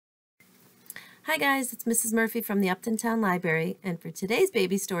Hi guys, it's Mrs. Murphy from the Upton Town Library, and for today's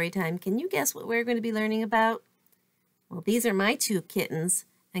baby story time, can you guess what we're going to be learning about? Well, these are my two kittens,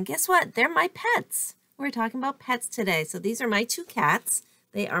 and guess what? They're my pets. We're talking about pets today. So these are my two cats.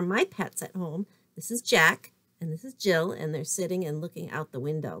 They are my pets at home. This is Jack, and this is Jill, and they're sitting and looking out the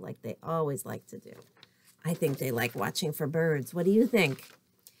window like they always like to do. I think they like watching for birds. What do you think?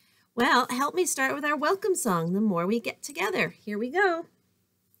 Well, help me start with our welcome song, The More We Get Together. Here we go.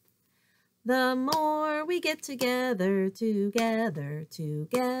 The more we get together, together,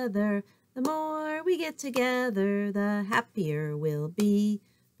 together, the more we get together, the happier we'll be.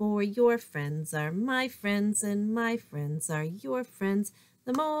 For your friends are my friends, and my friends are your friends.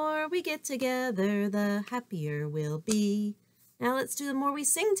 The more we get together, the happier we'll be. Now let's do the more we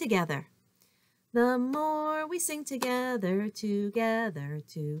sing together. The more we sing together, together,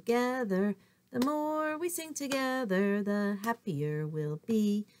 together, the more we sing together, the happier we'll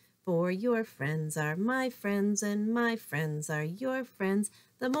be. For your friends are my friends, and my friends are your friends.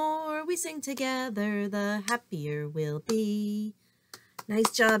 The more we sing together, the happier we'll be.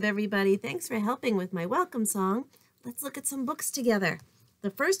 Nice job, everybody. Thanks for helping with my welcome song. Let's look at some books together. The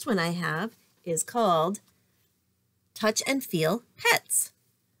first one I have is called Touch and Feel Pets.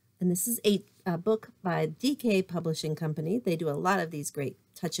 And this is a book by DK Publishing Company. They do a lot of these great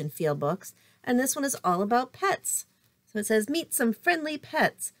touch and feel books. And this one is all about pets. So it says, meet some friendly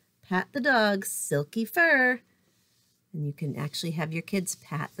pets. Pat the dog's silky fur. And you can actually have your kids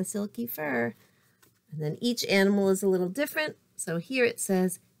pat the silky fur. And then each animal is a little different. So here it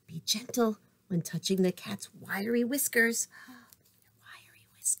says, be gentle when touching the cat's wiry whiskers. Wiry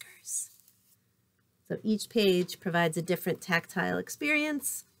whiskers. So each page provides a different tactile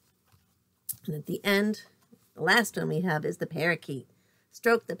experience. And at the end, the last one we have is the parakeet.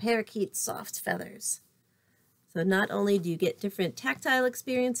 Stroke the parakeet's soft feathers. So not only do you get different tactile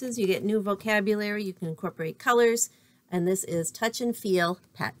experiences, you get new vocabulary, you can incorporate colors, and this is Touch and Feel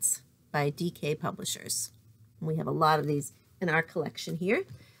Pets by DK Publishers. And we have a lot of these in our collection here.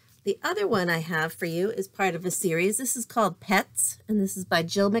 The other one I have for you is part of a series. This is called Pets, and this is by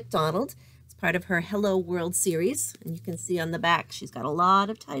Jill McDonald. It's part of her Hello World series, and you can see on the back she's got a lot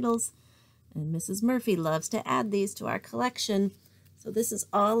of titles, and Mrs. Murphy loves to add these to our collection. So this is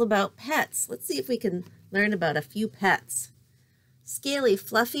all about pets. Let's see if we can learn about a few pets. Scaly,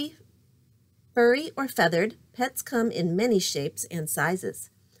 fluffy, furry, or feathered, pets come in many shapes and sizes.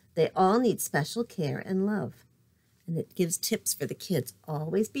 They all need special care and love. And it gives tips for the kids.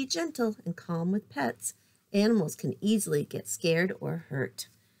 Always be gentle and calm with pets. Animals can easily get scared or hurt.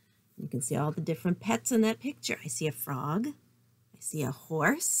 You can see all the different pets in that picture. I see a frog. I see a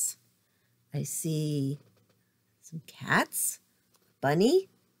horse. I see some cats, a bunny,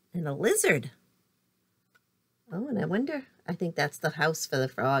 and a lizard. Oh, and I think that's the house for the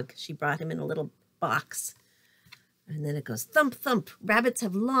frog. She brought him in a little box. And then it goes thump, thump. Rabbits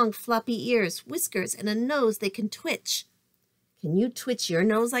have long, floppy ears, whiskers, and a nose they can twitch. Can you twitch your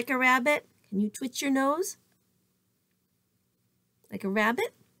nose like a rabbit? Can you twitch your nose like a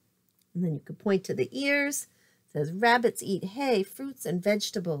rabbit? And then you can point to the ears. It says rabbits eat hay, fruits, and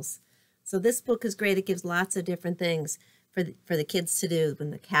vegetables. So this book is great. It gives lots of different things for the kids to do.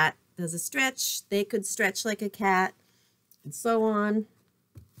 When the cat does a stretch, they could stretch like a cat, and so on.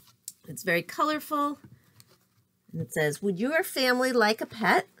 It's very colorful. And it says, would your family like a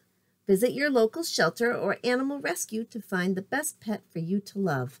pet? Visit your local shelter or animal rescue to find the best pet for you to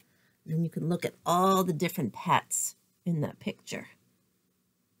love. And then you can look at all the different pets in that picture.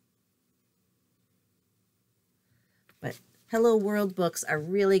 But Hello World books are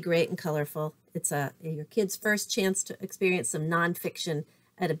really great and colorful. It's your kid's first chance to experience some nonfiction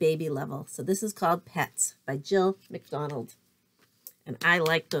at a baby level. So this is called Pets by Jill McDonald. And I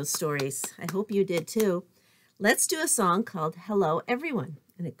like those stories. I hope you did too. Let's do a song called Hello Everyone.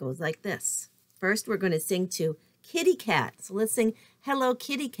 And it goes like this. First, we're going to sing to Kitty Cat. So let's sing Hello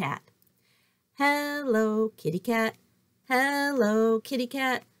Kitty Cat. Hello Kitty Cat. Hello Kitty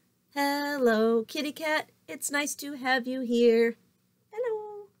Cat. Hello Kitty Cat. It's nice to have you here.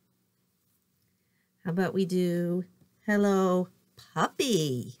 Hello. How about we do Hello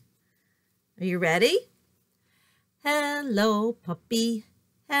Puppy? Are you ready? Hello, puppy.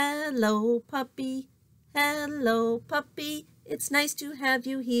 Hello, puppy. Hello, puppy. It's nice to have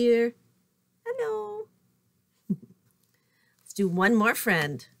you here. Hello. Let's do one more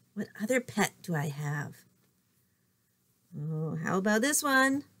friend. What other pet do I have? Oh, how about this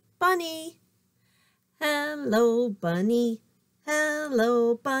one? Bunny. Hello, bunny.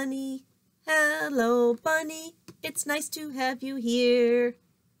 Hello, bunny. Hello, bunny. It's nice to have you here.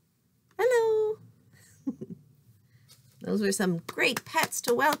 Hello. Those were some great pets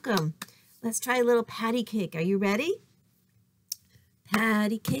to welcome. Let's try a little patty cake. Are you ready?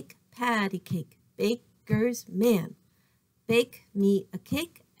 Patty cake, baker's man. Bake me a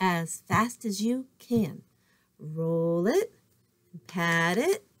cake as fast as you can. Roll it, pat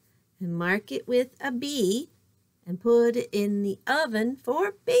it, and mark it with a B, and put it in the oven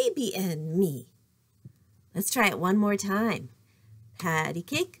for baby and me. Let's try it one more time. Patty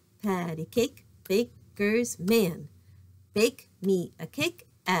cake, baker's man. Bake me a cake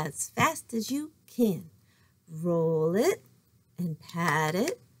as fast as you can. Roll it and pat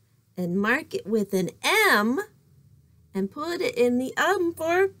it and mark it with an M and put it in the oven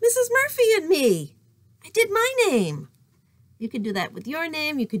for Mrs. Murphy and me. I did my name. You could do that with your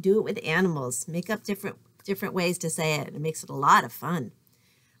name. You could do it with animals. Make up different ways to say it. It makes it a lot of fun.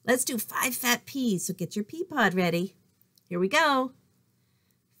 Let's do 5 fat peas. So get your pea pod ready. Here we go.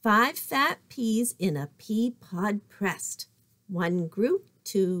 5 fat peas in a pea pod pressed. 1 grew,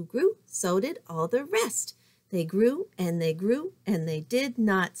 2 grew, so did all the rest. They grew and they grew and they did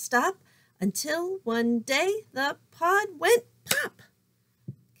not stop until one day the pod went pop.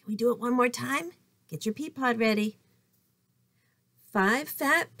 Can we do it one more time? Get your pea pod ready. 5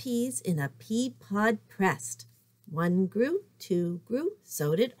 fat peas in a pea pod pressed. 1 grew, 2 grew,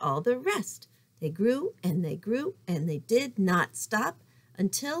 so did all the rest. They grew and they grew and they did not stop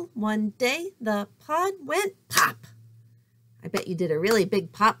until one day the pod went pop. I bet you did a really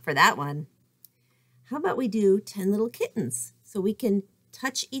big pop for that one. How about we do 10 little kittens? So we can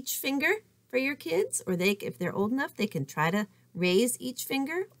touch each finger for your kids, or if they're old enough, they can try to raise each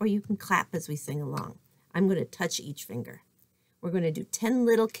finger, or you can clap as we sing along. I'm going to touch each finger. We're going to do 10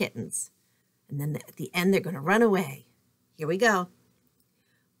 little kittens. And then at the end, they're going to run away. Here we go.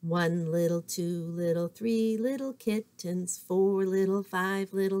 1 little, 2 little, 3 little kittens, 4 little,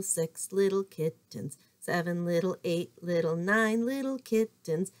 5 little, 6 little kittens, 7 little, 8 little, 9 little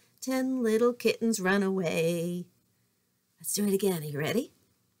kittens, 10 little kittens run away. Let's do it again. Are you ready?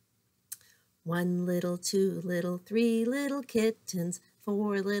 1 little, 2 little, 3 little kittens,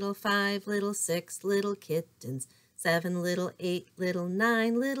 4 little, 5 little, 6 little kittens, 7 little, 8 little,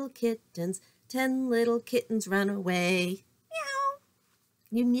 9 little kittens, 10 little kittens run away. Meow.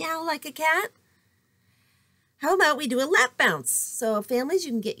 You meow like a cat? How about we do a lap bounce? So families,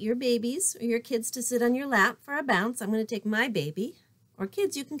 you can get your babies or your kids to sit on your lap for a bounce. I'm going to take my baby. Or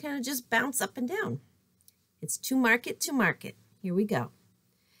kids, you can kind of just bounce up and down. It's to market, to market. Here we go.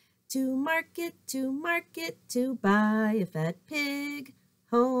 To market, to buy a fat pig.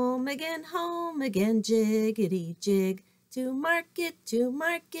 Home again, jiggity jig. To market, to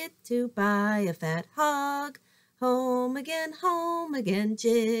buy a fat hog. Home again,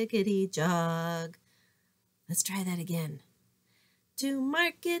 jiggity jog. Let's try that again. To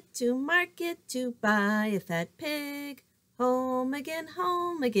market, to buy a fat pig. Home again,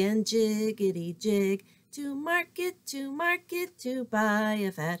 jiggity jig. To market, to buy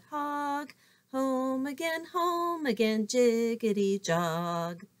a fat hog. Home again, jiggity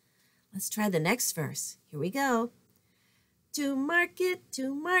jog. Let's try the next verse. Here we go. To market,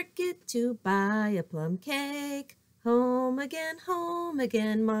 to buy a plum cake. Home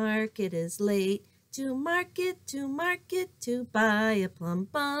again, market is late. To market, to buy a plum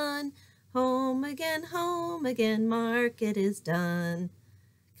bun. Home again, market is done.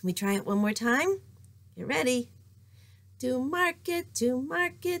 Can we try it one more time? Get ready. To market,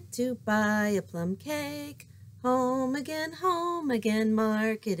 to buy a plum cake. Home again,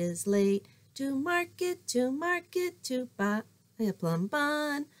 market is late. To market, to buy a plum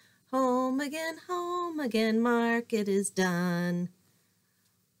bun. Home again, market is done.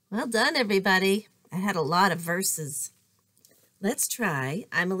 Well done, everybody. I had a lot of verses. Let's try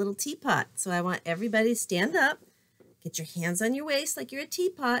I'm a Little Teapot. So I want everybody to stand up. Get your hands on your waist like you're a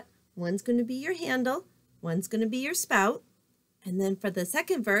teapot. One's going to be your handle. One's going to be your spout. And then for the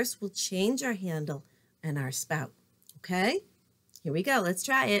second verse, we'll change our handle and our spout. Okay? Here we go. Let's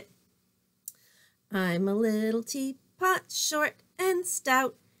try it. I'm a little teapot, short and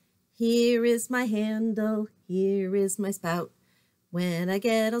stout. Here is my handle, here is my spout. When I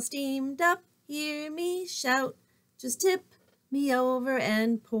get all steamed up, hear me shout. Just tip me over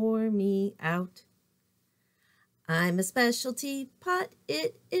and pour me out. I'm a special teapot,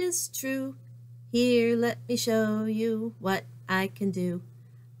 it is true. Here, let me show you what I can do.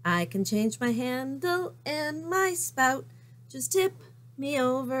 I can change my handle and my spout. Just tip me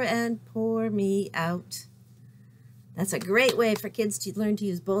over and pour me out. That's a great way for kids to learn to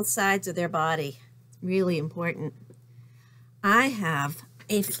use both sides of their body. It's really important. I have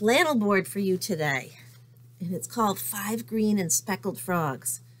a flannel board for you today, and it's called 5 Green and Speckled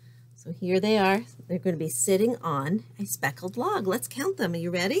Frogs. So here they are. They're going to be sitting on a speckled log. Let's count them. Are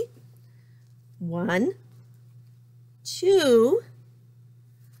you ready? 1, 2,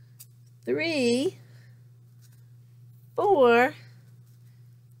 3, 4,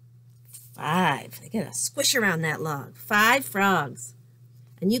 5. They gotta squish around that log. 5 frogs.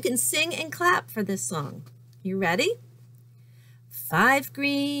 And you can sing and clap for this song. You ready? 5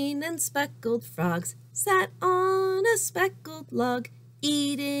 green and speckled frogs sat on a speckled log,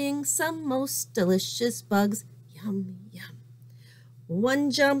 eating some most delicious bugs. Yum, yum. 1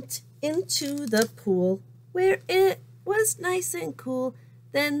 jumped into the pool where it was nice and cool.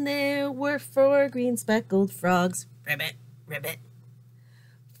 Then there were 4 green speckled frogs. Ribbit, ribbit.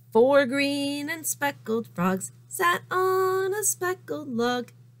 4 green and speckled frogs sat on a speckled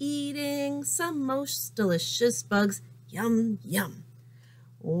log, eating some most delicious bugs. Yum, yum.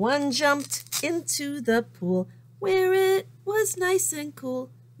 1 jumped into the pool where it was nice and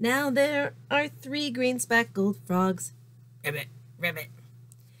cool. Now there are 3 green speckled frogs. Ribbit, ribbit.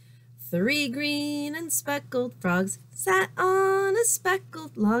 3 green and speckled frogs sat on a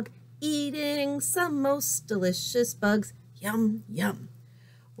speckled log, eating some most delicious bugs. Yum, yum.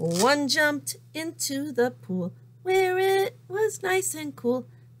 1 jumped into the pool where it was nice and cool.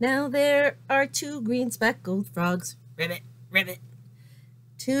 Now there are 2 green speckled frogs. Ribbit, ribbit.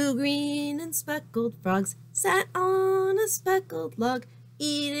 2 green and speckled frogs sat on a speckled log,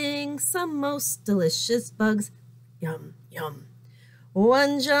 eating some most delicious bugs. Yum, yum.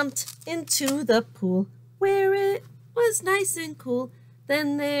 1 jumped into the pool where it was nice and cool.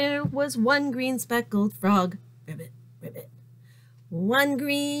 Then there was 1 green speckled frog. Ribbit, ribbit. 1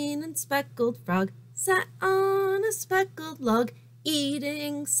 green and speckled frog sat on a speckled log,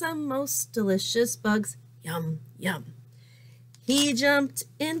 eating some most delicious bugs. Yum, yum. He jumped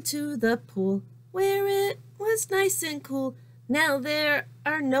into the pool where it was nice and cool. Now there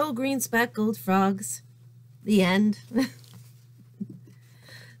are no green speckled frogs. The end.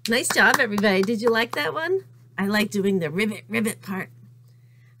 Nice job, everybody. Did you like that one? I like doing the ribbit, ribbit part.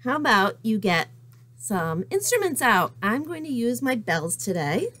 How about you get some instruments out? I'm going to use my bells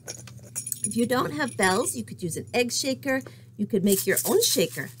today. If you don't have bells, you could use an egg shaker. You could make your own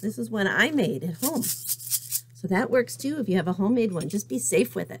shaker. This is one I made at home. So that works too if you have a homemade one. Just be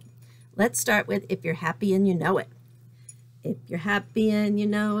safe with it. Let's start with If You're Happy and You Know It. If you're happy and you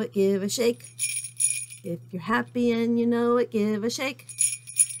know it, give a shake. If you're happy and you know it, give a shake.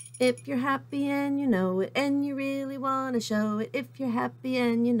 If you're happy and you know it, and you really want to show it. If you're happy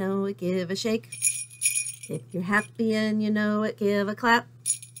and you know it, give a shake. If you're happy and you know it, give a clap.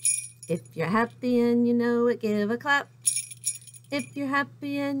 If you're happy and you know it, give a clap. If you're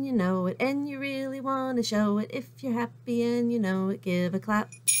happy and you know it, and you really want to show it. If you're happy and you know it, give a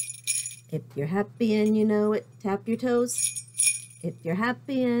clap. If you're happy and you know it, tap your toes. If you're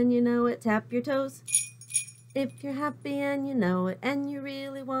happy and you know it, tap your toes. If you're happy and you know it, and you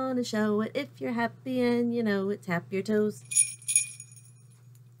really want to show it. If you're happy and you know it, tap your toes.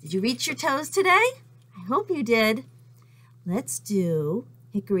 Did you reach your toes today? I hope you did. Let's do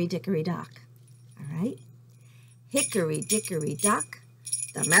Hickory Dickory Dock. All right? Hickory Dickory Dock,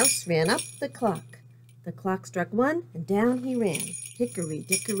 the mouse ran up the clock. The clock struck 1 and down he ran. Hickory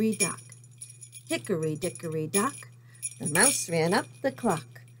Dickory Dock. Hickory Dickory Dock, the mouse ran up the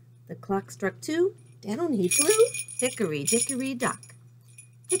clock. The clock struck 2, down he flew. Hickory Dickory Dock.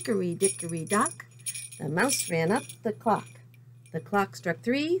 Hickory Dickory Dock, the mouse ran up the clock. The clock struck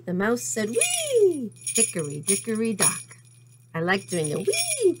 3, the mouse said, "Whee!" Hickory Dickory Dock. I like doing the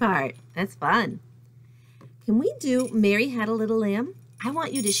whee part. That's fun. Can we do Mary Had a Little Lamb? I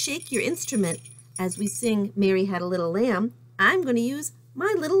want you to shake your instrument as we sing Mary Had a Little Lamb. I'm going to use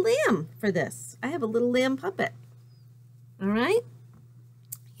my little lamb for this. I have a little lamb puppet. All right?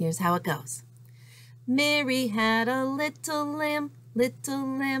 Here's how it goes. Mary had a little lamb, little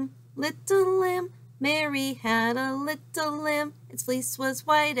lamb, little lamb. Mary had a little lamb, its fleece was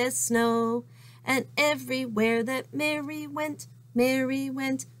white as snow. And everywhere that Mary went, Mary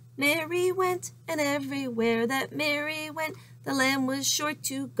went, Mary went. And everywhere that Mary went, the lamb was sure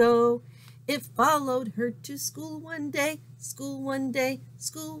to go. It followed her to school one day, school one day,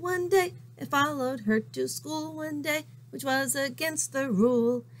 school one day. It followed her to school one day, which was against the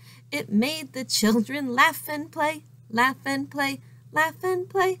rule. It made the children laugh and play, laugh and play, laugh and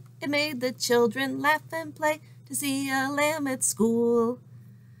play. It made the children laugh and play to see a lamb at school.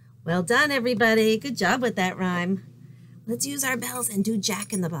 Well done, everybody. Good job with that rhyme. Let's use our bells and do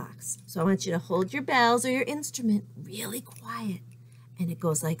Jack in the Box. So I want you to hold your bells or your instrument really quiet. And it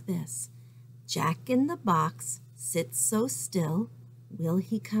goes like this. Jack in the box sits so still. Will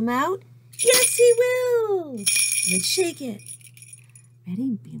he come out? Yes, he will. And then shake it.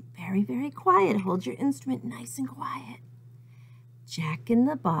 Ready? Be very, very quiet. Hold your instrument nice and quiet. Jack in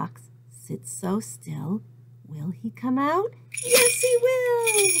the box Sit so still. Will he come out? Yes, he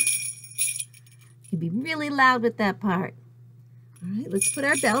will. You can be really loud with that part. All right, let's put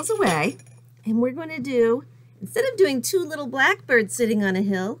our bells away. And we're going to do, instead of doing two little blackbirds sitting on a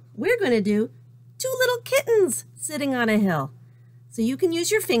hill, we're going to do two little kittens sitting on a hill. So you can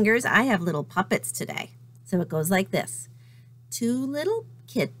use your fingers. I have little puppets today. So it goes like this. Two little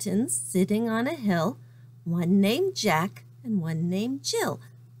kittens sitting on a hill, one named Jack and one named Jill.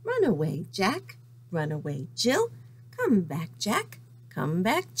 Run away, Jack. Run away, Jill. Come back, Jack. Come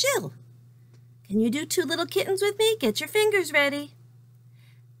back, Jill. Can you do two little kittens with me? Get your fingers ready.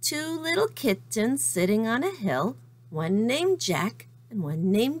 Two little kittens sitting on a hill, one named Jack and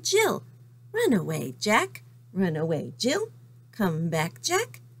one named Jill. Run away, Jack. Run away, Jill. Come back,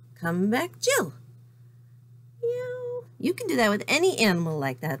 Jack. Come back, Jill. You can do that with any animal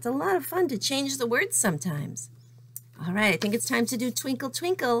like that. It's a lot of fun to change the words sometimes. All right, I think it's time to do Twinkle,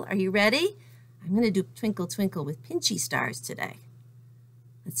 Twinkle. Are you ready? I'm going to do Twinkle, Twinkle with pinchy stars today.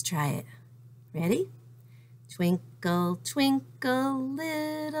 Let's try it. Ready? Twinkle, twinkle,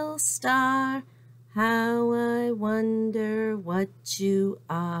 little star, how I wonder what you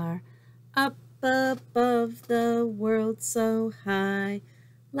are. Up above the world so high,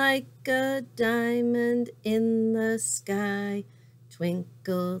 like a diamond in the sky.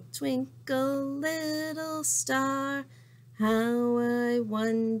 Twinkle, twinkle, little star, how I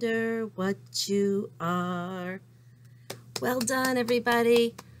wonder what you are. Well done,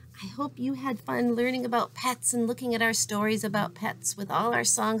 everybody. I hope you had fun learning about pets and looking at our stories about pets with all our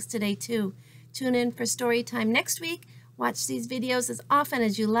songs today, too. Tune in for story time next week. Watch these videos as often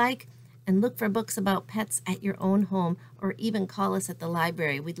as you like, and look for books about pets at your own home, or even call us at the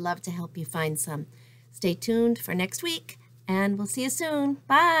library. We'd love to help you find some. Stay tuned for next week, and we'll see you soon.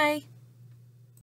 Bye!